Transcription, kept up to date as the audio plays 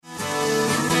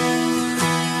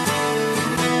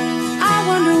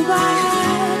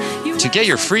get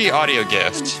your free audio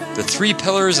gift, The 3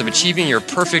 Pillars of Achieving Your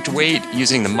Perfect Weight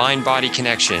Using the Mind-Body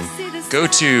Connection, go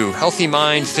to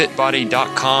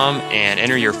healthymindfitbody.com and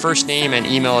enter your first name and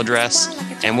email address,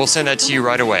 and we'll send that to you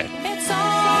right away.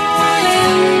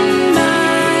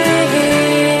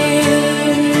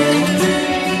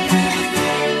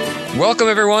 Welcome,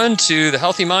 everyone, to the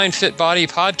Healthy Mind, Fit Body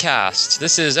podcast.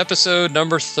 This is episode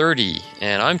number 30,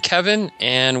 and I'm Kevin,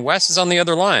 and Wes is on the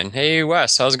other line. Hey,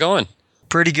 Wes, how's it going?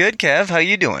 Pretty good, Kev. How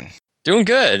you doing? Doing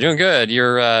good.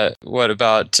 You're,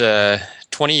 about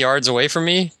 20 yards away from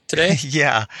me today?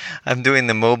 Yeah, I'm doing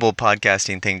the mobile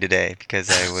podcasting thing today because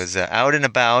I was out and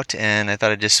about, and I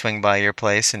thought I'd just swing by your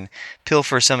place and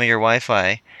pilfer some of your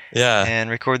Wi-Fi. Yeah. And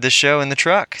record this show in the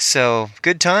truck. So,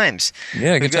 good times.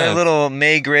 Yeah, good We've got a little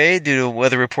May gray due to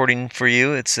weather reporting for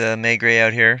you. It's May gray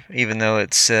out here, even though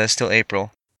it's still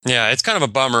April. Yeah, it's kind of a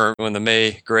bummer when the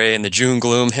May gray and the June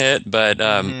gloom hit, but,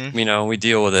 we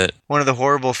deal with it. One of the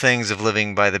horrible things of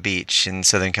living by the beach in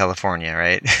Southern California,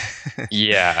 right?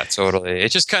 Yeah, totally.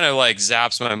 It just kind of like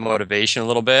zaps my motivation a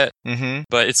little bit. Mm-hmm.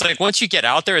 But it's like once you get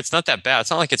out there, it's not that bad.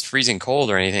 It's not like it's freezing cold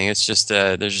or anything. It's just,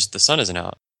 the sun isn't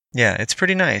out. Yeah, it's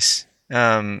pretty nice.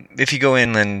 If you go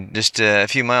inland just a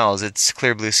few miles, it's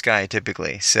clear blue sky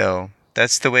typically. So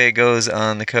that's the way it goes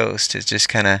on the coast. It's just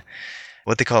kind of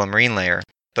what they call a marine layer.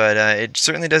 But it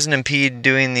certainly doesn't impede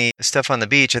doing the stuff on the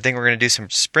beach. I think we're going to do some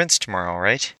sprints tomorrow,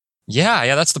 right?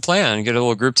 Yeah, that's the plan. Get a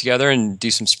little group together and do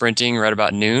some sprinting right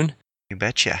about noon. You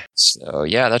betcha. So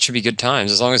yeah, that should be good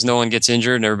times. As long as no one gets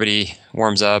injured and everybody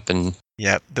warms up and...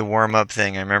 Yep, the warm-up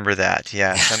thing. I remember that.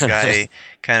 Yeah, some guy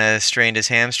kind of strained his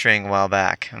hamstring a while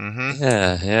back. Mm-hmm.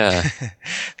 Yeah.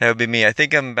 That would be me. I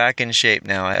think I'm back in shape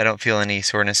now. I don't feel any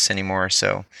soreness anymore,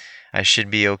 so I should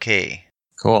be okay.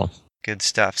 Cool. Good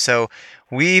stuff. So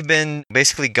we've been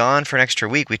basically gone for an extra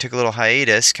week. We took a little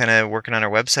hiatus, kind of working on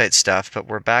our website stuff, but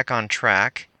we're back on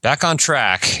track. Back on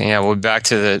track. Yeah, we'll be back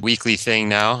to the weekly thing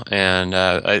now, and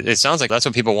it sounds like that's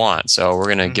what people want, so we're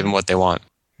going to give them what they want.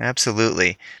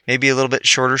 Absolutely. Maybe a little bit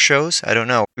shorter shows. I don't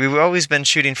know. We've always been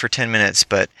shooting for 10 minutes,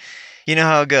 but you know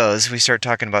how it goes. We start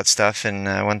talking about stuff and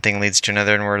one thing leads to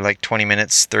another and we're like 20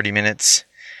 minutes, 30 minutes.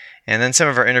 And then some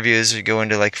of our interviews go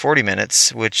into like 40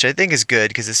 minutes, which I think is good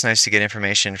because it's nice to get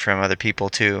information from other people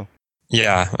too.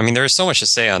 Yeah. I mean, there's so much to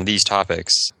say on these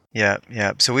topics. Yeah.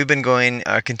 So we've been going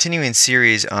a continuing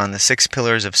series on the 6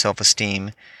 pillars of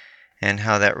self-esteem and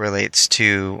how that relates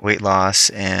to weight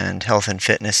loss and health and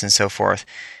fitness and so forth.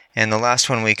 And the last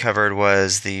one we covered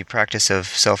was the practice of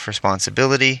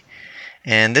self-responsibility.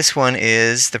 And this one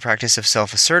is the practice of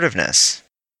self-assertiveness.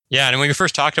 Yeah, and when we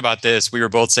first talked about this, we were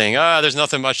both saying, there's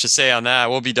nothing much to say on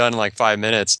that. We'll be done in like 5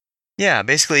 minutes. Yeah,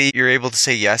 basically you're able to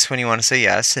say yes when you want to say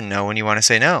yes and no when you want to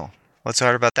say no. What's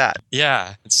hard about that?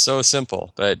 Yeah, it's so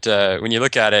simple. But when you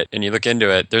look at it and you look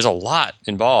into it, there's a lot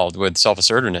involved with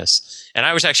self-assertiveness. And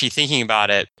I was actually thinking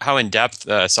about it, how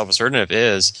in-depth self-assertive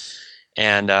is.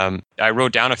 And I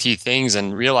wrote down a few things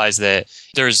and realized that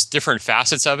there's different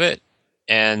facets of it.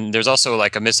 And there's also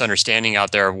like a misunderstanding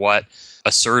out there of what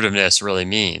assertiveness really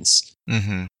means.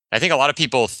 Mm-hmm. I think a lot of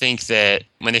people think that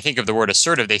when they think of the word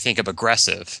assertive, they think of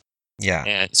aggressive. Yeah.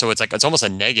 And so it's almost a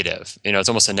negative, it's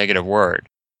almost a negative word.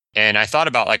 And I thought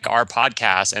about like our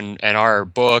podcast and our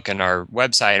book and our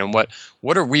website and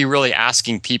what are we really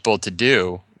asking people to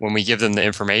do when we give them the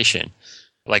information?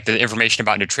 Like the information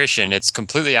about nutrition, it's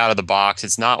completely out of the box.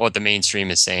 It's not what the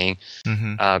mainstream is saying.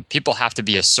 Mm-hmm. People have to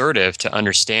be assertive to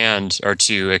understand or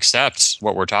to accept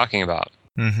what we're talking about.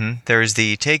 Mm-hmm. There's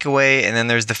the takeaway and then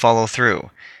there's the follow through.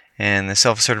 And the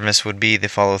self-assertiveness would be the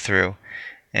follow through.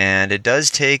 And it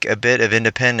does take a bit of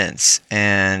independence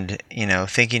and,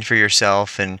 thinking for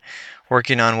yourself and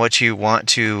working on what you want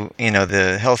to,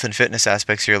 the health and fitness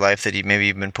aspects of your life that you've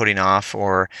been putting off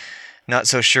or not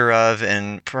so sure of.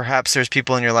 And perhaps there's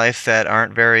people in your life that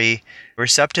aren't very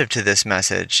receptive to this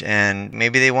message. And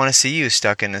maybe they want to see you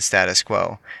stuck in the status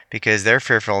quo because they're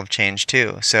fearful of change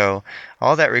too. So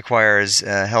all that requires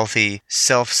a healthy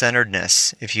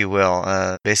self-centeredness, if you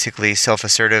will, basically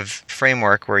self-assertive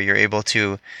framework where you're able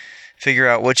to figure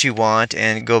out what you want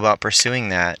and go about pursuing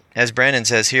that. As Brandon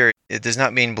says here, it does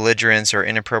not mean belligerence or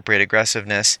inappropriate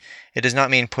aggressiveness. It does not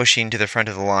mean pushing to the front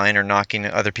of the line or knocking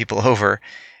other people over.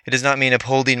 It does not mean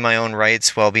upholding my own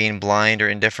rights while being blind or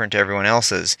indifferent to everyone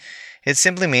else's. It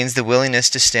simply means the willingness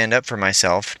to stand up for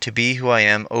myself, to be who I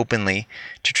am openly,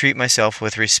 to treat myself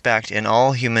with respect in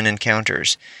all human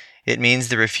encounters. It means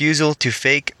the refusal to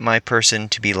fake my person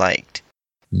to be liked.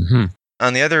 Mm-hmm.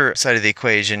 On the other side of the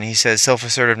equation, he says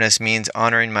self-assertiveness means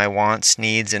honoring my wants,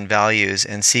 needs, and values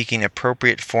and seeking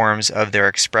appropriate forms of their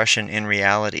expression in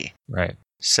reality. Right.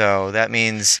 So that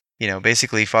means,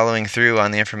 basically following through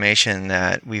on the information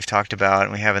that we've talked about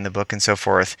and we have in the book and so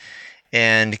forth,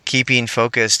 and keeping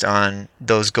focused on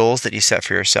those goals that you set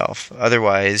for yourself.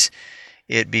 Otherwise,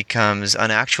 it becomes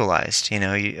unactualized.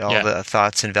 All the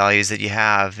thoughts and values that you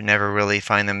have never really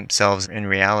find themselves in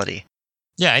reality.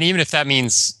 Yeah, and even if that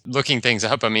means looking things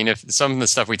up, I mean, if some of the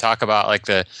stuff we talk about, like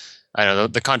the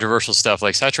controversial stuff,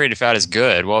 like saturated fat is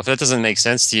good. Well, if that doesn't make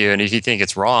sense to you, and if you think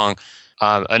it's wrong,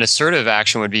 an assertive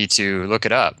action would be to look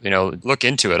it up. Look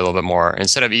into it a little bit more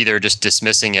instead of either just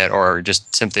dismissing it or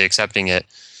just simply accepting it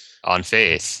on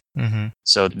faith. Mm-hmm.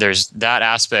 So there's that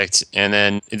aspect. And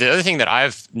then the other thing that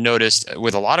I've noticed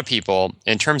with a lot of people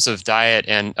in terms of diet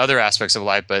and other aspects of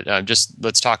life, but just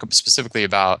let's talk specifically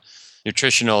about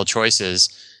nutritional choices,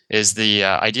 is the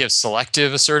idea of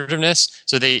selective assertiveness.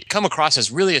 So they come across as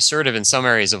really assertive in some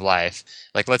areas of life.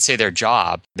 Like, let's say their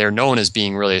job, they're known as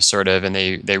being really assertive, and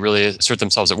they really assert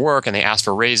themselves at work, and they ask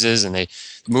for raises, and they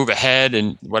move ahead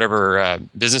in whatever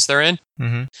business they're in.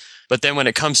 Mm-hmm. But then when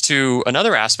it comes to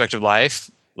another aspect of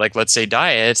life, like let's say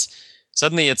diet,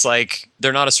 suddenly it's like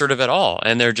they're not assertive at all.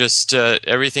 And they're just,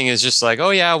 everything is just like, oh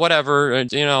yeah, whatever,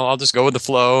 I'll just go with the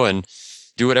flow and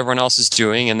do what everyone else is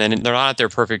doing. And then they're not at their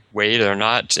perfect weight. They're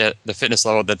not at the fitness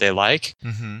level that they like.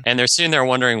 Mm-hmm. And they're sitting there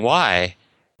wondering why.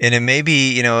 And it may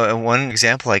be, one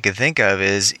example I could think of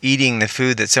is eating the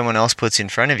food that someone else puts in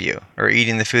front of you, or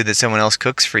eating the food that someone else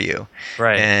cooks for you.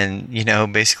 Right. And,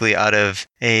 basically out of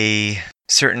a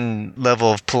certain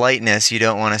level of politeness, you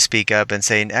don't want to speak up and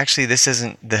say, actually, this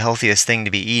isn't the healthiest thing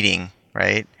to be eating,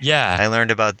 right? Yeah. I learned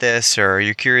about this, or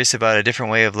you're curious about a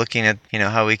different way of looking at,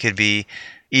 how we could be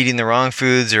eating the wrong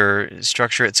foods or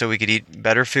structure it so we could eat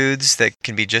better foods that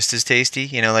can be just as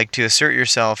tasty. Like to assert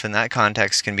yourself in that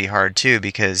context can be hard too,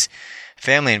 because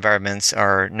family environments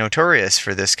are notorious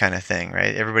for this kind of thing,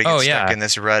 right? Everybody gets stuck in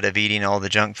this rut of eating all the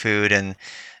junk food, and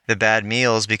the bad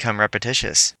meals become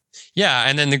repetitious. Yeah,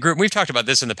 and then the group, we've talked about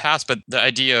this in the past, but the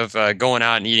idea of going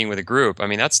out and eating with a group, I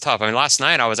mean, that's tough. I mean, last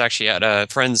night I was actually at a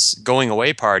friend's going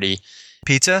away party.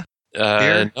 Pizza?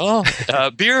 Beer?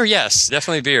 Beer, yes,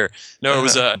 definitely beer. No, it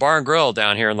was a bar and grill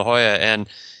down here in La Jolla, and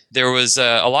there was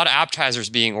a lot of appetizers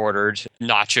being ordered,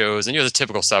 nachos, and the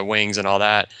typical stuff, wings and all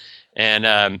that. And,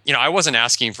 I wasn't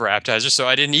asking for appetizers, so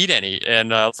I didn't eat any.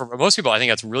 And for most people, I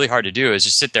think that's really hard to do, is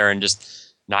just sit there and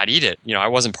just not eat it. I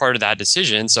wasn't part of that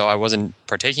decision, so I wasn't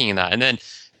partaking in that. And then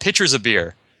pitchers of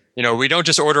beer. We don't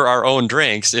just order our own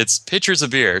drinks, it's pitchers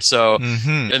of beer. So,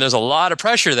 And there's a lot of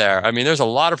pressure there. I mean, there's a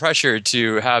lot of pressure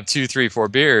to have 2, 3, 4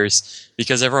 beers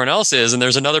because everyone else is, and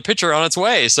there's another pitcher on its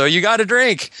way. So you got to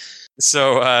drink.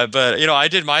 So, I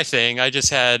did my thing. I just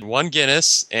had one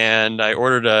Guinness and I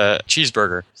ordered a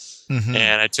cheeseburger,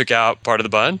 and I took out part of the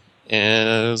bun,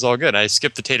 and it was all good. I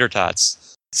skipped the tater tots.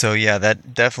 So yeah,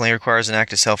 that definitely requires an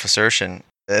act of self-assertion.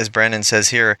 As Brandon says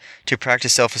here, to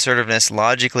practice self-assertiveness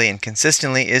logically and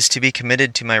consistently is to be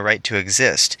committed to my right to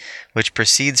exist, which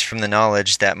proceeds from the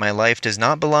knowledge that my life does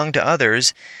not belong to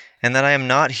others, and that I am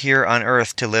not here on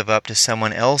earth to live up to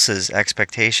someone else's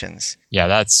expectations. Yeah,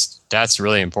 that's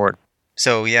really important.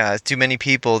 So yeah, to many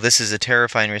people, this is a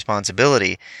terrifying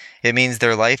responsibility. It means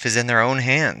their life is in their own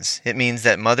hands. It means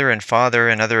that mother and father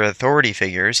and other authority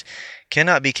figures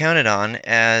cannot be counted on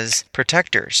as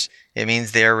protectors. It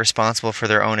means they are responsible for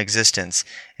their own existence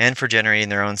and for generating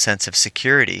their own sense of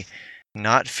security.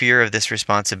 Not fear of this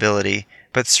responsibility,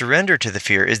 but surrender to the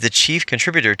fear is the chief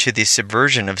contributor to the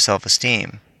subversion of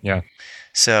self-esteem. Yeah.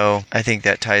 So I think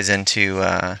that ties into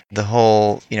the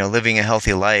whole, living a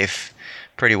healthy life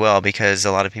pretty well, because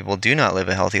a lot of people do not live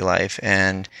a healthy life.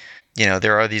 And,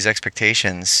 there are these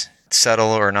expectations, subtle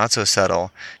or not so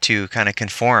subtle, to kind of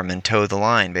conform and toe the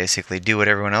line, basically, do what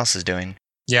everyone else is doing.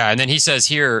 Yeah, and then he says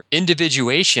here,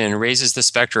 individuation raises the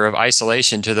specter of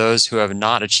isolation to those who have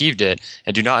not achieved it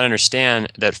and do not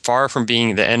understand that far from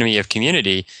being the enemy of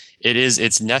community, it is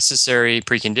its necessary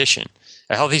precondition.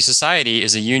 A healthy society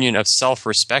is a union of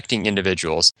self-respecting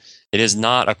individuals. It is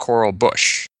not a coral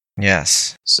bush.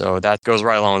 Yes. So that goes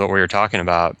right along with what we were talking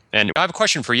about. And I have a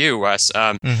question for you, Wes.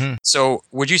 So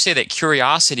would you say that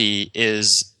curiosity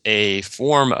is a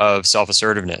form of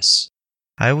self-assertiveness?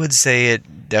 I would say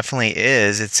it definitely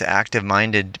is. It's an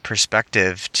active-minded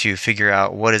perspective to figure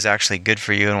out what is actually good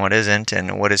for you and what isn't,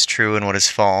 and what is true and what is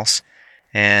false.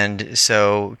 And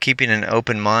so keeping an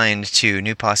open mind to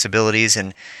new possibilities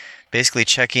and basically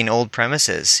checking old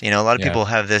premises. A lot of people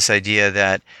have this idea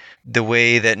that the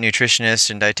way that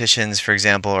nutritionists and dietitians, for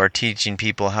example, are teaching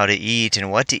people how to eat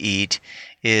and what to eat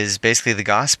is basically the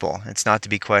gospel. It's not to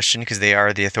be questioned because they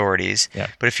are the authorities. Yeah.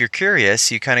 But if you're curious,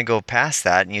 you kind of go past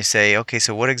that and you say, okay,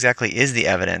 so what exactly is the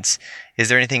evidence? Is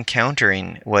there anything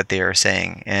countering what they are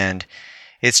saying? And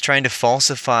it's trying to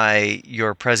falsify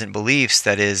your present beliefs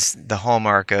that is the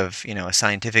hallmark of, a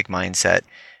scientific mindset.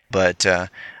 But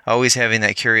always having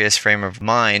that curious frame of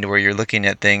mind where you're looking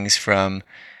at things from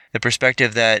the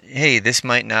perspective that, hey, this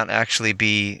might not actually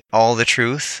be all the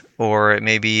truth, or it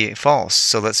may be false.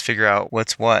 So let's figure out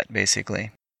what's what,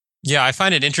 basically. Yeah, I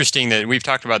find it interesting that we've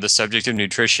talked about the subject of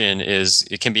nutrition is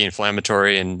it can be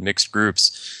inflammatory in mixed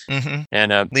groups. Mm-hmm.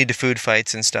 And lead to food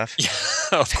fights and stuff.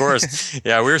 Yeah, of course.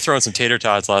 Yeah, we were throwing some tater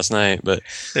tots last night, but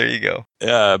there you go.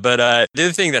 Yeah, but the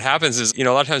other thing that happens is, a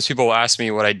lot of times people will ask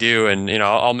me what I do, and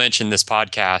I'll mention this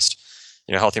podcast,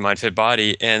 Healthy Mind, Fit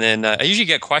Body, and then I usually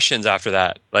get questions after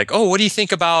that, like, oh, what do you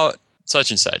think about such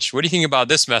and such? What do you think about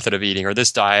this method of eating, or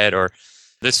this diet, or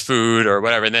this food, or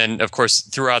whatever? And then, of course,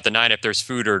 throughout the night, if there's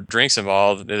food or drinks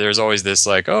involved, there's always this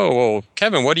like, oh, well,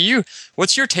 Kevin,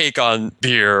 what's your take on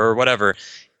beer or whatever?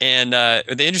 And the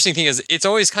interesting thing is it's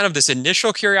always kind of this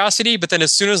initial curiosity, but then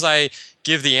as soon as I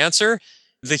give the answer,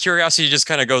 the curiosity just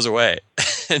kind of goes away.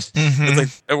 And It's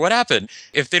like, what happened?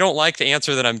 If they don't like the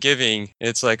answer that I'm giving,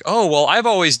 it's like, oh, well, I've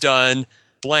always done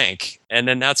blank. And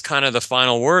then that's kind of the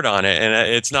final word on it. And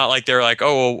it's not like they're like,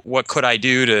 oh, well, what could I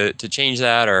do to change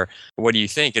that? Or what do you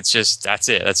think? It's just, that's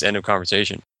it. That's the end of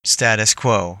conversation. Status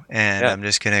quo. And I'm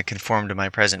just going to conform to my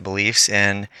present beliefs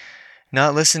and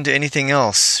not listen to anything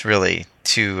else, really,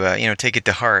 to, take it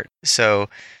to heart. So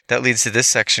that leads to this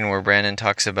section where Brandon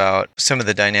talks about some of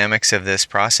the dynamics of this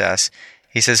process.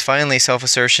 He says, finally,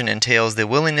 self-assertion entails the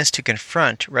willingness to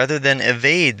confront rather than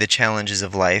evade the challenges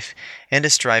of life and to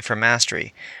strive for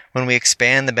mastery. When we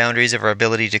expand the boundaries of our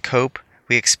ability to cope,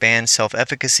 we expand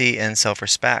self-efficacy and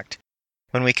self-respect.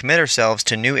 When we commit ourselves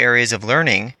to new areas of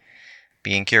learning,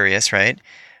 being curious, right?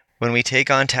 When we take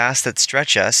on tasks that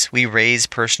stretch us, we raise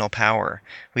personal power.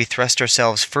 We thrust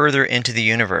ourselves further into the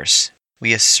universe.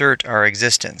 We assert our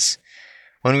existence.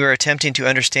 When we are attempting to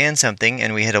understand something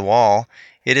and we hit a wall,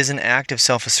 it is an act of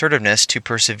self-assertiveness to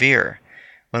persevere.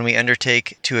 When we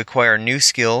undertake to acquire new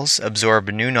skills, absorb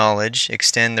new knowledge,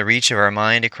 extend the reach of our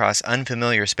mind across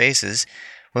unfamiliar spaces,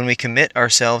 when we commit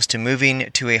ourselves to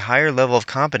moving to a higher level of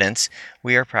competence,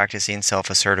 we are practicing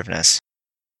self-assertiveness.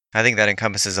 I think that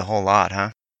encompasses a whole lot,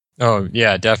 huh? Oh,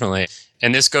 yeah, definitely.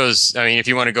 And this goes, if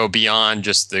you want to go beyond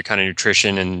just the kind of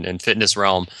nutrition and fitness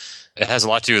realm, it has a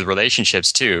lot to do with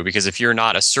relationships too, because if you're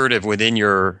not assertive within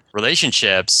your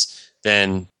relationships,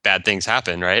 then bad things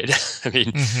happen, right?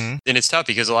 And it's tough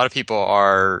because a lot of people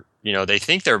are, they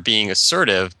think they're being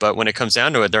assertive, but when it comes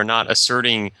down to it, they're not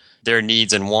asserting their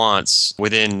needs and wants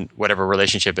within whatever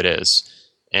relationship it is.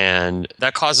 And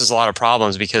that causes a lot of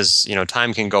problems because,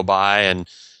 time can go by, and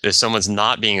if someone's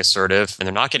not being assertive and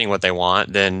they're not getting what they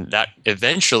want, then that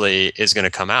eventually is going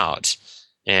to come out.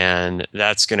 And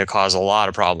that's going to cause a lot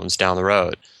of problems down the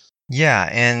road. Yeah,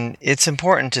 and it's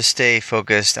important to stay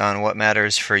focused on what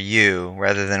matters for you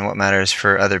rather than what matters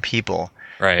for other people.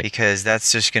 Right. Because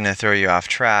that's just going to throw you off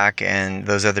track, and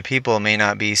those other people may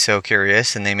not be so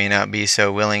curious and they may not be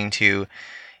so willing to,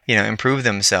 improve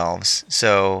themselves.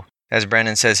 So, as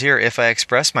Brandon says here, if I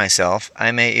express myself,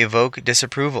 I may evoke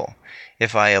disapproval.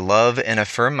 If I love and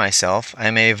affirm myself,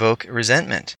 I may evoke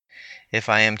resentment. If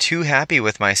I am too happy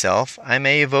with myself, I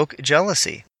may evoke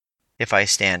jealousy. If I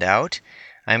stand out,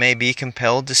 I may be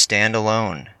compelled to stand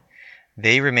alone.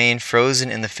 They remain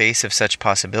frozen in the face of such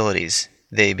possibilities,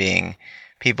 they being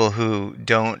people who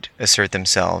don't assert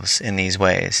themselves in these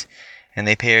ways, and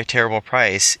they pay a terrible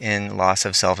price in loss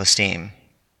of self-esteem.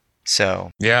 So,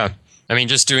 yeah,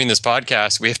 just doing this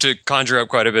podcast, we have to conjure up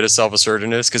quite a bit of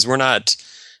self-assertiveness because we're not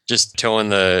just towing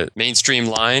the mainstream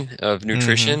line of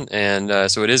nutrition,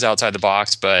 and so it is outside the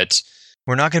box, but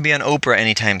we're not going to be on Oprah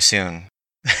anytime soon.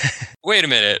 Wait a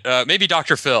minute. Maybe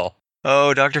Dr. Phil.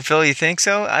 Oh, Dr. Phil, you think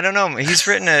so? I don't know. He's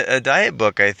written a diet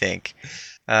book, I think.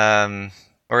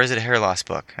 Or is it a hair loss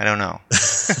book? I don't know.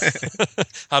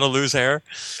 How to lose hair?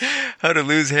 How to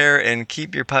lose hair and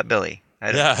keep your pot belly.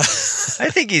 I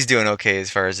think he's doing okay as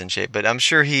far as in shape, but I'm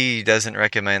sure he doesn't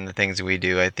recommend the things we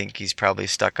do. I think he's probably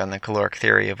stuck on the caloric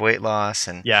theory of weight loss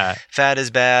and fat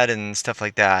is bad and stuff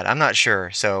like that. I'm not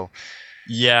sure. So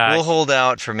yeah, we'll hold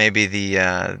out for maybe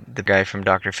the guy from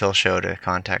Dr. Phil show to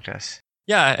contact us.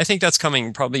 Yeah, I think that's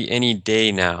coming probably any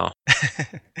day now.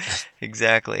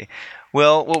 Exactly.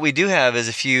 Well, what we do have is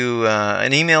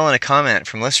an email and a comment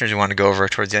from listeners we want to go over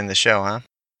towards the end of the show, huh?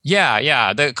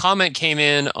 Yeah. The comment came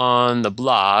in on the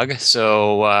blog.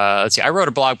 So let's see. I wrote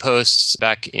a blog post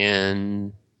back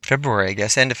in February, I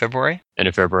guess. End of February? End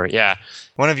of February, yeah.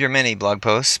 One of your many blog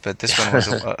posts, but this one was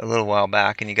a little while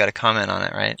back, and you got a comment on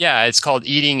it, right? Yeah, it's called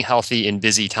Eating Healthy in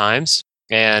Busy Times.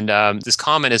 And this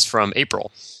comment is from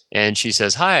April. And she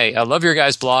says, "Hi, I love your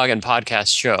guys' blog and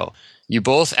podcast show. You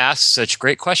both ask such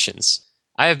great questions.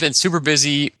 I have been super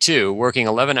busy too, working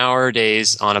 11-hour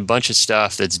days on a bunch of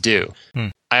stuff that's due.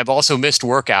 I have also missed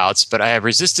workouts, but I have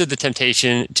resisted the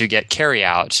temptation to get carry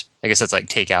out. I guess that's like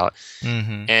takeout.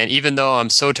 And even though I'm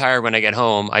so tired when I get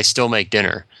home, I still make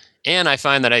dinner. And I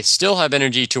find that I still have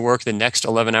energy to work the next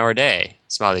 11-hour day."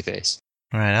 Smiley face.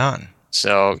 Right on.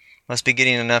 So Must be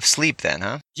getting enough sleep then,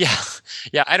 huh? yeah.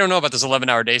 Yeah, I don't know about this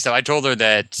 11-hour day stuff. I told her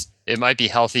that it might be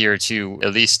healthier to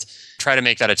at least try to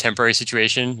make that a temporary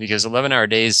situation, because 11-hour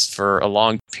days for a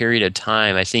long period of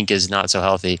time, I think, is not so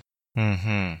healthy.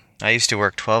 I used to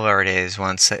work 12-hour days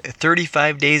once,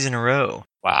 35 days in a row.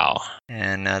 Wow.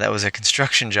 And that was a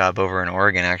construction job over in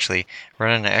Oregon, actually,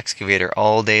 running an excavator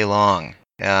all day long.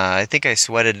 I think I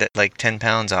sweated like 10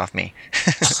 pounds off me.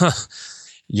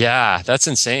 Yeah, that's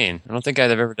insane. I don't think I've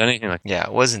ever done anything like that. Yeah,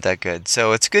 it wasn't that good.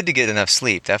 So it's good to get enough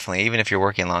sleep, definitely, even if you're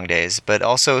working long days. But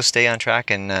also stay on track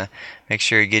and make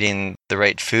sure you're getting the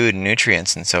right food and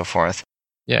nutrients and so forth.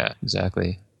 Yeah,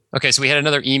 exactly. Okay, so we had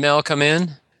another email come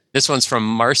in. This one's from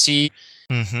Marcy.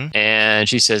 And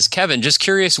she says, "Kevin, just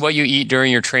curious what you eat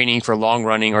during your training for long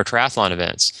running or triathlon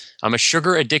events. I'm a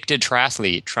sugar-addicted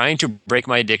triathlete trying to break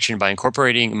my addiction by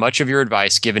incorporating much of your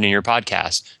advice given in your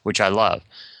podcast, which I love.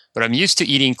 But I'm used to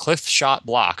eating Cliff Shot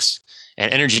blocks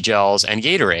and energy gels and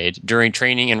Gatorade during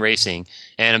training and racing,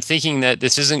 and I'm thinking that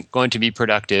this isn't going to be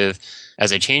productive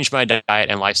as I change my diet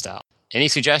and lifestyle. Any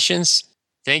suggestions?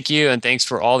 Thank you, and thanks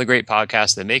for all the great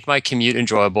podcasts that make my commute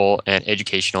enjoyable and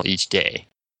educational each day."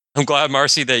 I'm glad,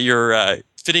 Marcy, that you're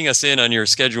fitting us in on your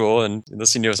schedule and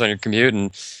listening to us on your commute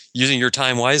and using your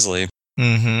time wisely.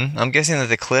 I'm guessing that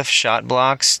the Cliff Shot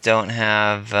blocks don't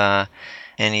have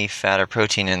any fat or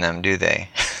protein in them, do they?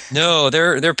 No,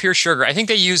 they're pure sugar. I think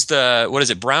they use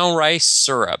brown rice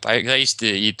syrup. I used to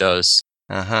eat those.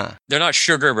 They're not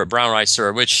sugar, but brown rice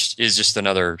syrup, which is just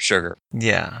another sugar.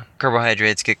 Yeah.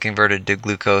 Carbohydrates get converted to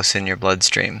glucose in your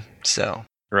bloodstream, so...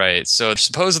 Right. So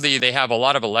supposedly they have a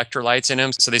lot of electrolytes in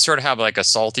them. So they sort of have like a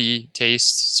salty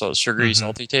taste, so sugary,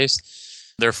 salty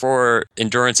taste. They're for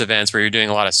endurance events where you're doing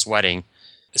a lot of sweating.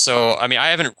 So, I mean, I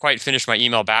haven't quite finished my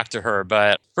email back to her,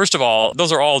 but first of all,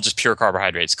 those are all just pure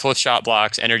carbohydrates: Cliff Shot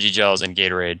blocks, energy gels, and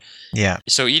Gatorade. Yeah.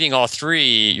 So eating all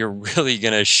three, you're really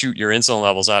going to shoot your insulin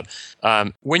levels up.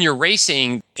 When you're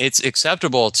racing, it's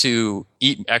acceptable to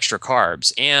eat extra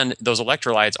carbs, and those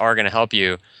electrolytes are going to help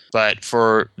you. But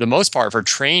for the most part, for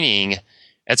training,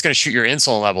 it's going to shoot your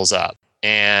insulin levels up.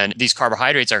 And these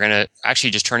carbohydrates are going to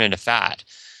actually just turn into fat.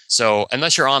 So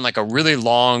unless you're on like a really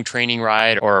long training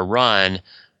ride or a run,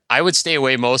 I would stay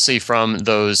away mostly from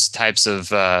those types of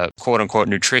quote unquote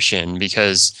nutrition,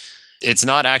 because it's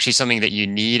not actually something that you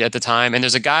need at the time. And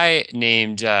there's a guy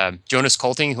named Jonas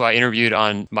Kolting who I interviewed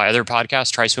on my other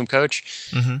podcast, Tri Swim Coach.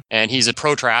 And he's a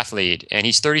pro triathlete and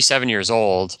he's 37 years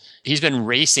old. He's been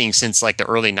racing since like the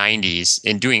early 90s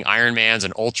and doing Ironmans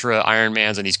and ultra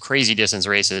Ironmans and these crazy distance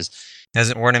races.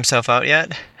 Hasn't worn himself out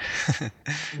yet?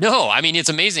 No, I mean, it's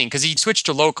amazing because he switched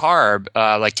to low carb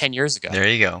like 10 years ago. There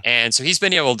you go. And so he's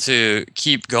been able to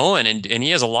keep going and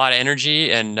he has a lot of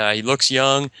energy and he looks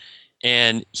young.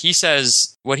 And he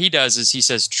says, what he does is he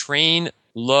says, train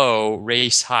low,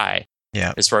 race high.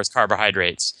 Yeah. As far as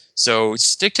carbohydrates. So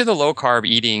stick to the low carb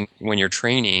eating when you're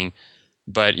training.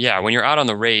 But yeah, when you're out on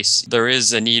the race, there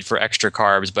is a need for extra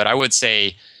carbs. But I would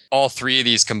say all three of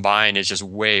these combined is just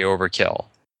way overkill.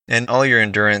 And all your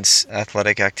endurance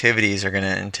athletic activities are going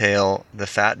to entail the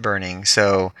fat burning.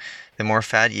 So the more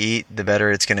fat you eat, the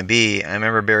better it's going to be. I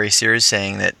remember Barry Sears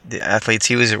saying that the athletes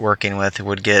he was working with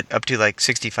would get up to like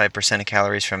 65% of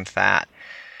calories from fat.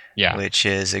 Yeah. Which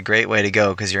is a great way to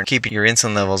go because you're keeping your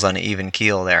insulin levels on an even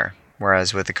keel there.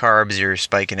 Whereas with the carbs, you're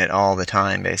spiking it all the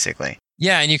time, basically.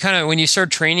 Yeah, and you kind of, when you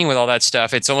start training with all that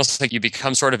stuff, it's almost like you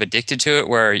become sort of addicted to it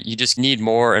where you just need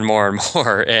more and more and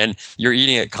more, and you're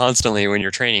eating it constantly when you're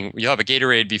training. You'll have a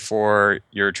Gatorade before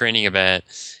your training event,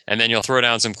 and then you'll throw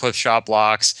down some Cliff Shot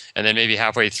blocks, and then maybe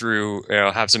halfway through,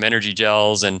 have some energy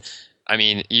gels, and I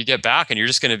mean, you get back and you're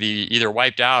just going to be either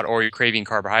wiped out or you're craving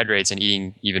carbohydrates and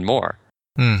eating even more.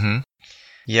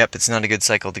 Yep, it's not a good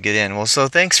cycle to get in. Well, so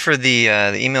thanks for the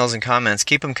emails and comments.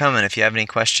 Keep them coming. If you have any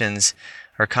questions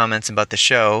or comments about the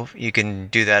show, you can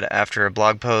do that after a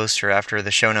blog post or after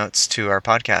the show notes to our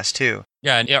podcast too.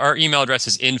 Yeah, and our email address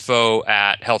is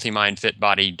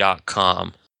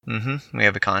info@healthymindfitbody.com. We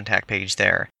have a contact page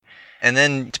there. And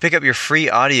then to pick up your free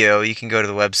audio, you can go to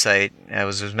the website,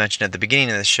 as was mentioned at the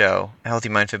beginning of the show,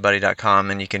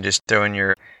 healthymindfitbody.com, and you can just throw in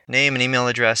your name and email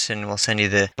address, and we'll send you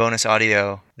the bonus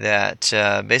audio that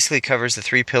basically covers the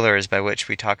 3 pillars by which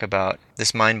we talk about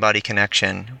this mind-body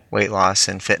connection, weight loss,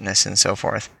 and fitness, and so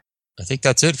forth. I think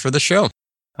that's it for the show.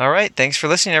 All right. Thanks for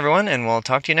listening, everyone, and we'll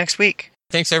talk to you next week.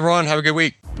 Thanks, everyone. Have a good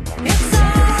week.